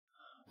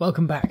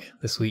Welcome back.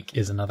 This week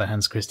is another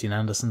Hans Christian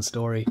Andersen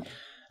story.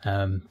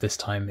 This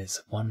time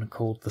it's one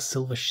called The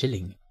Silver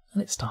Shilling,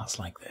 and it starts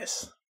like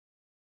this.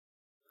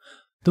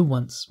 There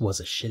once was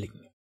a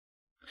shilling.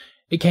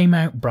 It came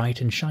out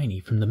bright and shiny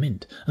from the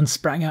mint, and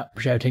sprang up,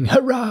 shouting,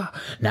 "Hurrah!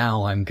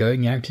 Now I'm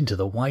going out into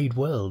the wide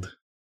world."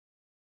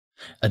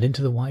 And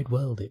into the wide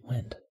world it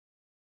went.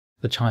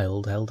 The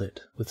child held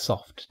it with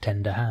soft,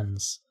 tender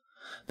hands.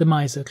 The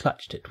miser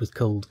clutched it with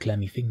cold,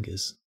 clammy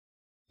fingers.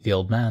 The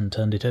old man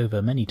turned it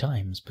over many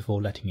times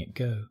before letting it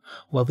go,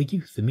 while the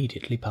youth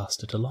immediately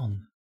passed it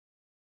along.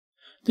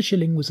 The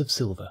shilling was of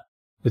silver,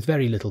 with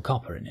very little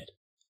copper in it.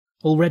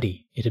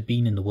 Already it had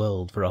been in the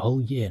world for a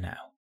whole year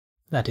now,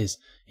 that is,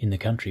 in the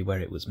country where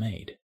it was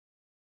made.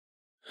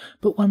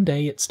 But one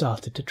day it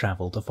started to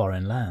travel to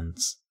foreign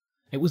lands.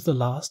 It was the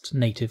last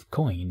native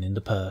coin in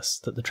the purse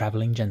that the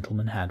travelling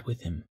gentleman had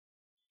with him.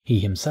 He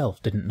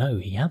himself didn't know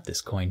he had this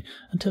coin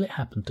until it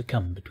happened to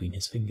come between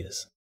his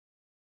fingers.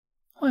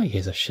 "Why,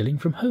 here's a shilling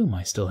from home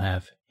I still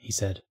have," he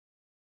said.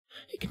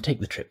 "It can take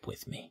the trip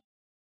with me."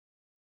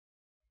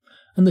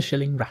 And the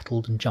shilling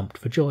rattled and jumped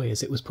for joy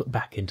as it was put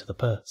back into the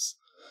purse.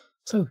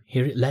 So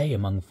here it lay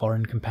among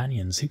foreign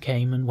companions who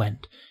came and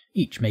went,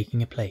 each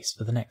making a place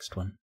for the next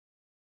one.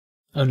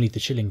 Only the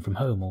shilling from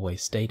home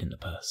always stayed in the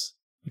purse,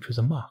 which was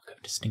a mark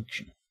of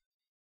distinction.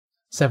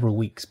 Several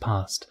weeks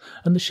passed,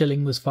 and the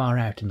shilling was far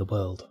out in the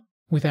world,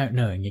 without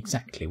knowing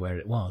exactly where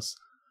it was,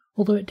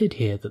 although it did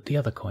hear that the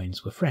other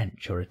coins were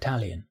French or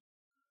Italian.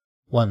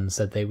 One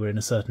said they were in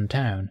a certain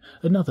town,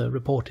 another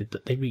reported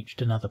that they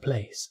reached another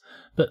place,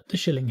 but the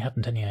shilling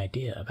hadn't any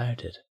idea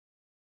about it.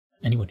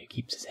 Anyone who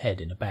keeps his head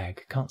in a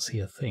bag can't see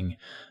a thing,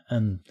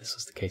 and this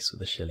was the case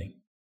with the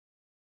shilling.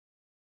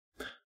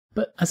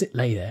 But as it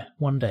lay there,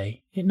 one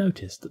day, it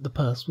noticed that the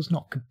purse was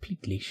not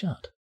completely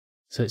shut,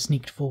 so it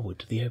sneaked forward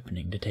to the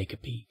opening to take a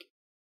peek.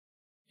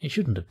 It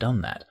shouldn't have done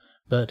that,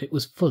 but it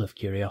was full of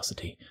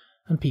curiosity,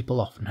 and people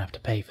often have to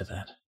pay for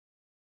that.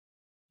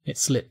 It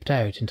slipped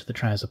out into the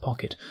trouser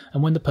pocket,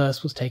 and when the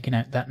purse was taken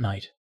out that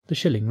night, the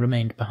shilling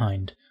remained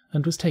behind,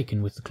 and was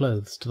taken with the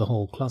clothes to the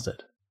hall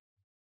closet.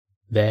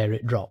 There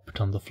it dropped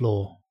on the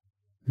floor.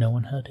 No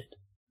one heard it,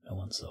 no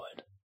one saw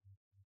it.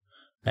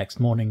 Next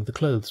morning the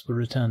clothes were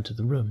returned to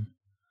the room.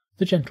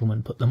 The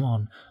gentleman put them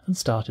on, and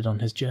started on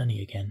his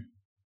journey again,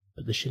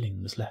 but the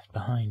shilling was left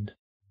behind.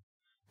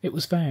 It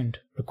was found,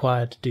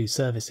 required to do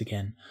service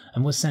again,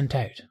 and was sent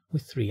out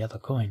with 3 other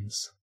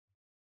coins.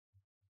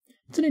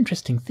 "It's an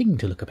interesting thing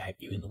to look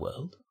about you in the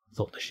world,"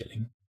 thought the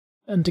shilling,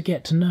 "and to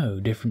get to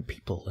know different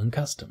people and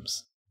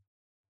customs."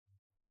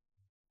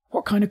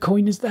 "What kind of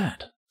coin is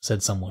that?"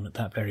 said someone at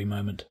that very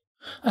moment.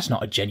 "That's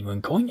not a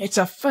genuine coin, it's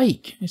a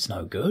fake. It's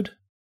no good."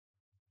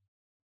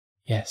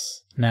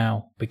 Yes,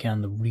 now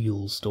began the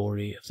real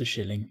story of the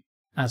shilling,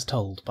 as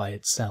told by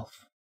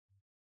itself.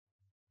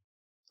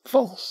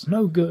 "False,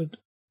 no good.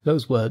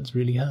 Those words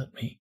really hurt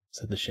me,"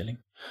 said the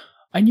shilling.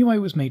 "I knew I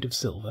was made of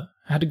silver,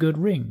 had a good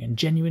ring and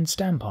genuine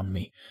stamp on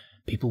me.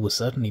 People were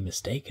certainly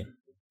mistaken.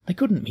 They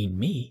couldn't mean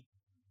me.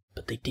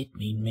 But they did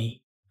mean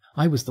me.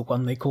 I was the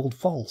one they called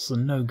false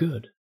and no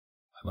good.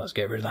 I must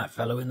get rid of that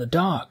fellow in the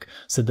dark,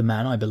 said the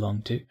man I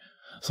belonged to.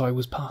 So I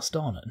was passed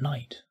on at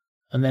night,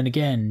 and then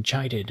again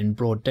chided in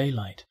broad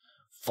daylight.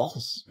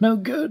 False, no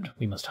good.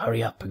 We must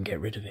hurry up and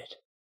get rid of it."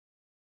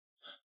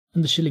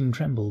 And the shilling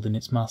trembled in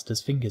its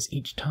master's fingers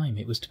each time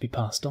it was to be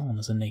passed on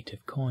as a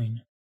native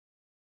coin.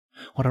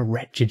 "What a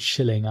wretched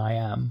shilling I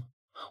am!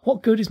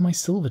 What good is my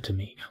silver to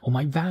me, or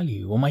my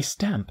value, or my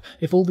stamp,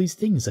 if all these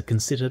things are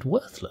considered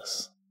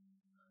worthless?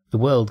 The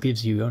world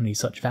gives you only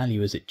such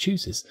value as it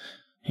chooses.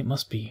 It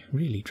must be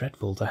really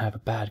dreadful to have a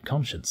bad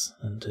conscience,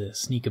 and to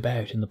sneak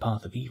about in the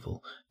path of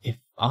evil, if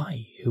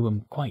I, who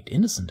am quite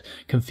innocent,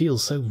 can feel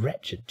so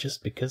wretched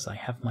just because I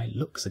have my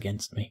looks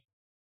against me.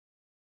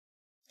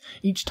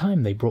 Each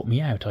time they brought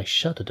me out I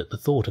shuddered at the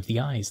thought of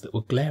the eyes that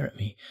would glare at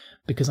me,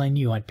 because I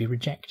knew I'd be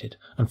rejected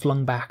and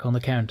flung back on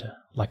the counter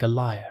like a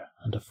liar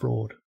and a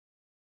fraud.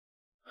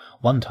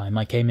 One time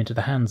I came into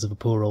the hands of a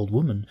poor old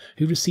woman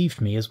who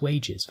received me as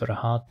wages for a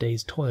hard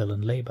day's toil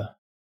and labour,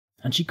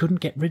 and she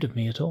couldn't get rid of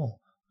me at all.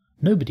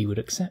 Nobody would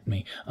accept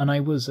me, and I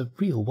was a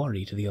real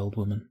worry to the old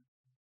woman.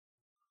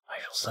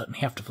 "I shall certainly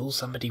have to fool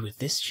somebody with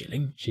this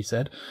shilling," she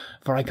said,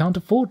 "for I can't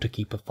afford to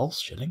keep a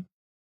false shilling.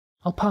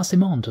 I'll pass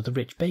him on to the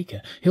rich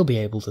baker. He'll be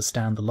able to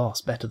stand the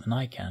loss better than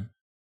I can.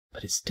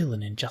 But it's still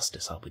an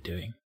injustice I'll be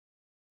doing."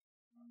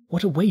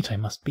 "What a weight I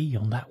must be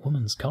on that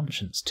woman's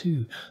conscience,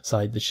 too,"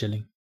 sighed the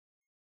shilling.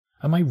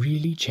 "Am I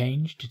really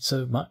changed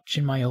so much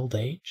in my old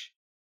age?"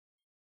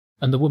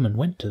 And the woman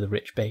went to the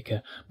rich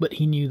baker, but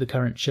he knew the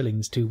current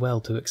shillings too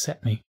well to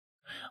accept me.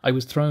 I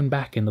was thrown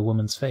back in the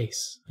woman's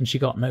face, and she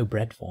got no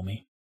bread for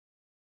me.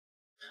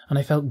 And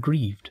I felt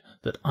grieved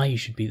that I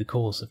should be the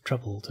cause of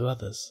trouble to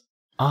others.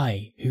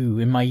 I, who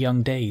in my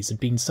young days had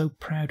been so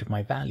proud of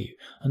my value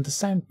and the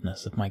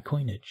soundness of my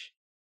coinage.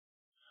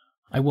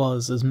 I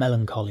was as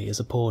melancholy as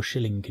a poor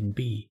shilling can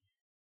be,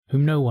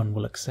 whom no one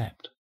will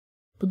accept.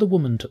 But the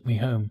woman took me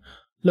home,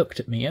 looked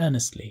at me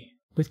earnestly,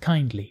 with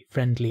kindly,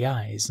 friendly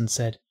eyes, and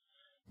said,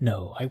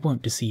 No, I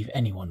won't deceive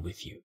anyone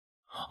with you.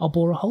 I'll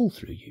bore a hole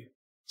through you,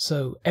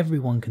 so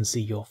everyone can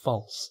see you're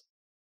false.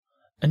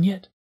 And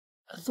yet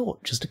a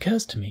thought just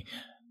occurs to me.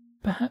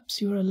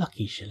 Perhaps you're a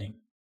lucky shilling.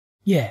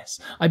 Yes,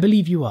 I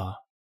believe you are.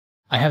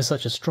 I have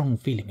such a strong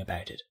feeling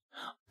about it.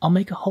 I'll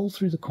make a hole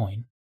through the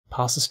coin,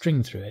 pass a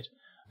string through it,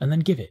 and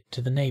then give it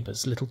to the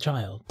neighbour's little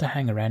child to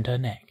hang around her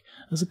neck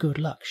as a good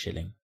luck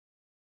shilling.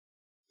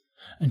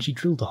 And she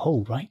drilled a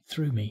hole right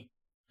through me.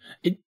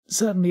 It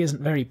certainly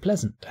isn't very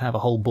pleasant to have a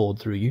hole bored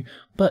through you,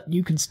 but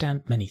you can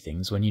stand many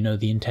things when you know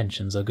the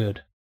intentions are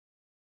good.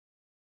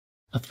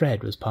 A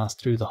thread was passed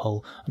through the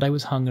hole, and I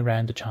was hung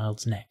around the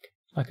child's neck,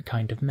 like a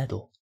kind of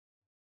medal.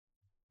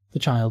 The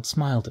child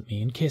smiled at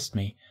me and kissed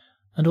me,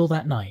 and all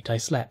that night I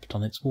slept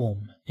on its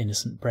warm,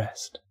 innocent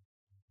breast.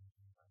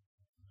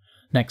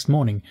 Next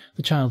morning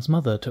the child's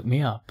mother took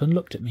me up and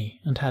looked at me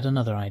and had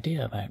another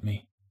idea about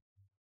me.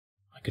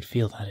 I could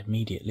feel that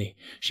immediately.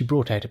 She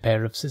brought out a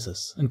pair of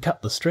scissors and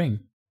cut the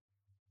string.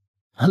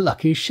 "A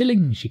lucky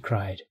shilling!" she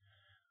cried.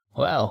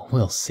 "Well,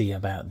 we'll see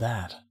about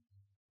that."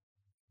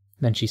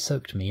 Then she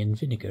soaked me in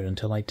vinegar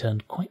until I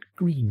turned quite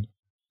green,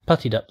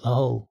 puttied up the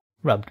hole,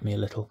 rubbed me a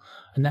little,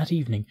 and that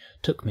evening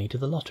took me to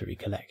the lottery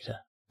collector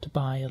to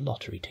buy a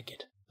lottery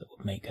ticket that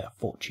would make her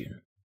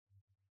fortune.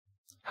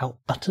 How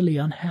utterly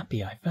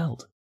unhappy I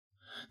felt!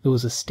 There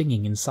was a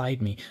stinging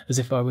inside me as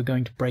if I were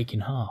going to break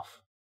in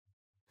half.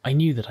 I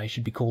knew that I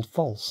should be called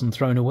false and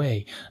thrown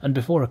away, and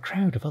before a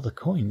crowd of other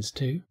coins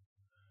too,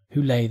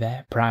 who lay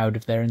there proud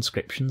of their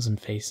inscriptions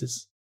and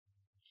faces.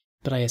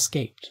 But I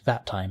escaped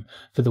that time,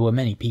 for there were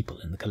many people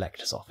in the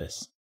collector's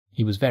office.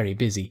 He was very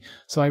busy,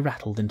 so I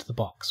rattled into the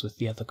box with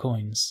the other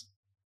coins.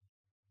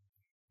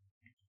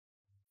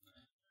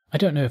 I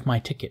don't know if my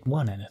ticket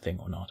won anything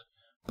or not,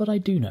 but I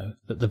do know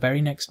that the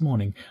very next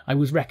morning I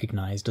was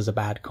recognised as a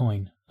bad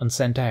coin and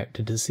sent out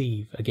to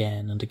deceive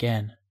again and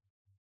again.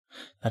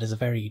 That is a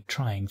very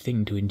trying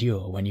thing to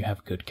endure when you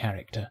have good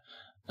character,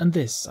 and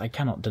this I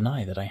cannot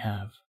deny that I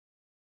have.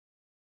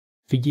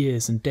 For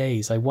years and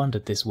days I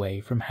wandered this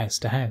way from house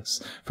to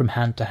house, from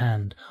hand to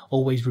hand,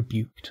 always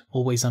rebuked,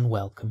 always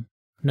unwelcome.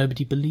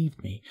 Nobody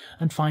believed me,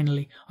 and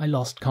finally I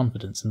lost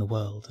confidence in the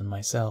world and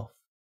myself.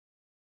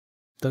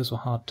 Those were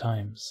hard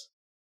times.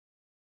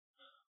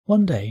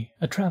 One day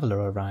a traveller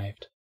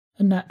arrived,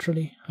 and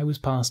naturally I was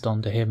passed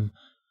on to him,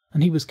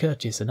 and he was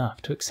courteous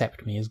enough to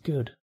accept me as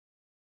good.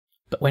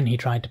 But when he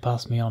tried to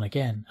pass me on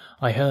again,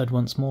 I heard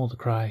once more the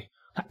cry,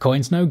 "That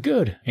coin's no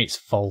good, it's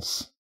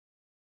false."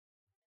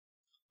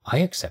 I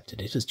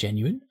accepted it as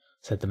genuine,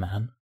 said the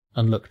man,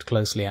 and looked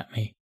closely at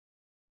me.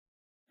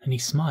 And he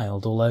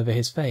smiled all over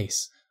his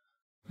face.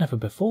 Never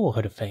before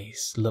had a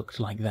face looked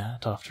like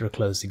that after a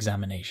close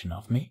examination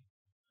of me.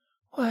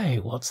 "Why,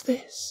 what's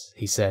this?"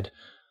 he said.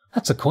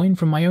 "That's a coin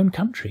from my own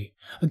country,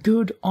 a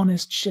good,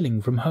 honest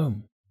shilling from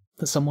home,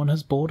 that someone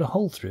has bored a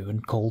hole through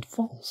and called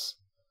false.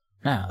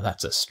 Now,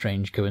 that's a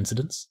strange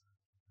coincidence.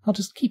 I'll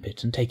just keep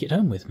it and take it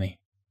home with me."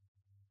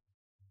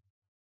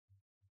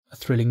 A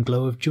thrilling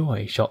glow of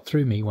joy shot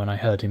through me when I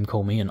heard him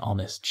call me an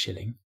honest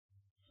shilling.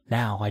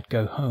 Now I'd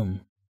go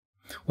home,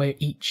 where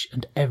each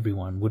and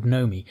everyone would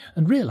know me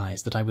and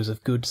realise that I was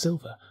of good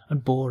silver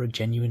and bore a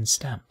genuine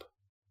stamp.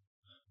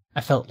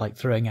 I felt like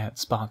throwing out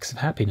sparks of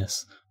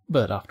happiness,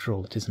 but after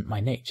all it isn't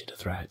my nature to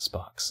throw out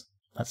sparks.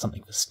 That's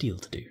something for steel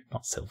to do,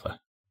 not silver.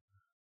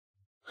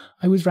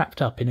 I was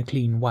wrapped up in a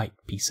clean white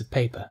piece of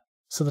paper,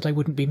 so that I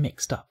wouldn't be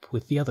mixed up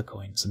with the other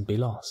coins and be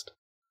lost.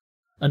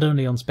 And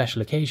only on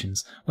special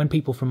occasions, when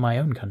people from my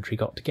own country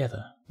got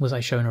together, was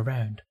I shown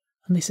around,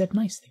 and they said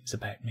nice things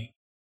about me.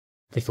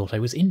 They thought I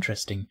was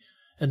interesting,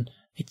 and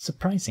it's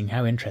surprising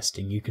how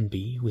interesting you can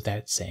be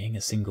without saying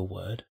a single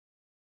word.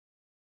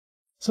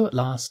 So at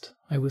last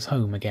I was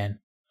home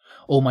again.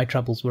 All my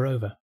troubles were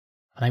over,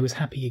 and I was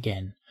happy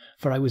again,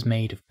 for I was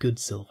made of good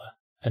silver,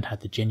 and had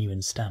the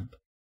genuine stamp.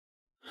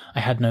 I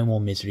had no more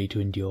misery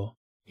to endure,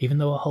 even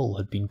though a hole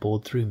had been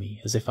bored through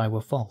me as if I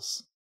were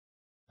false.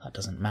 That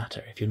doesn't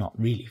matter if you're not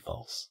really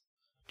false.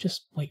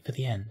 Just wait for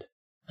the end,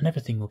 and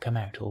everything will come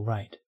out all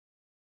right.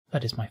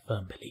 That is my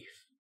firm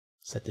belief,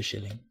 said the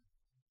shilling.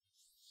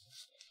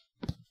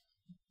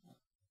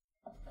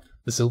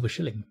 The Silver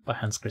Shilling by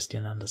Hans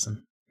Christian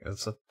Andersen.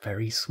 It's a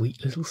very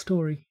sweet little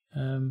story.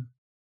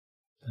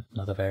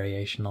 Another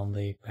variation on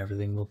the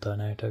everything will turn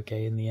out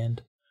okay in the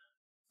end.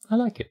 I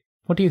like it.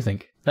 What do you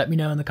think? Let me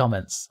know in the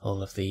comments.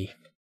 All of the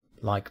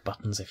like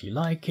buttons if you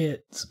like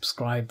it,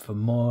 subscribe for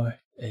more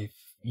if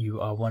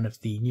you are one of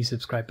the new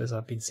subscribers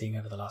I've been seeing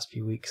over the last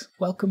few weeks.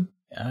 Welcome.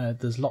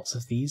 There's lots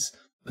of these.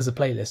 There's a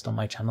playlist on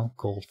my channel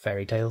called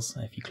Fairy Tales.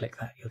 If you click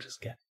that, you'll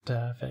just get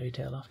fairy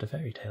tale after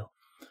fairy tale.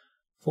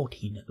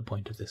 14 at the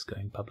point of this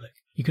going public.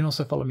 You can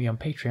also follow me on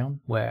Patreon,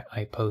 where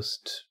I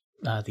post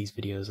these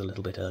videos a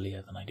little bit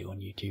earlier than I do on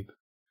YouTube.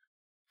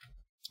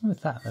 And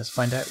with that, let's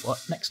find out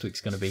what next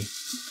week's going to be.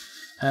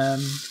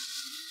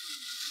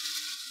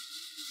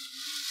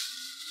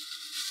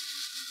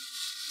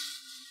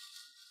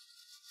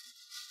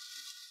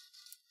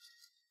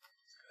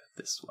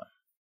 This one.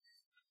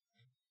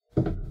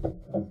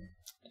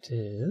 It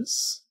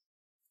is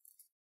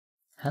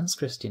Hans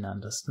Christian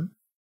Andersen,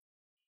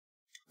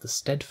 The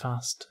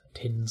Steadfast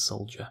Tin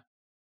Soldier.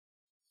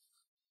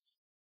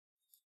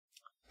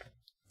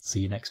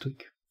 See you next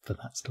week for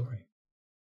that story.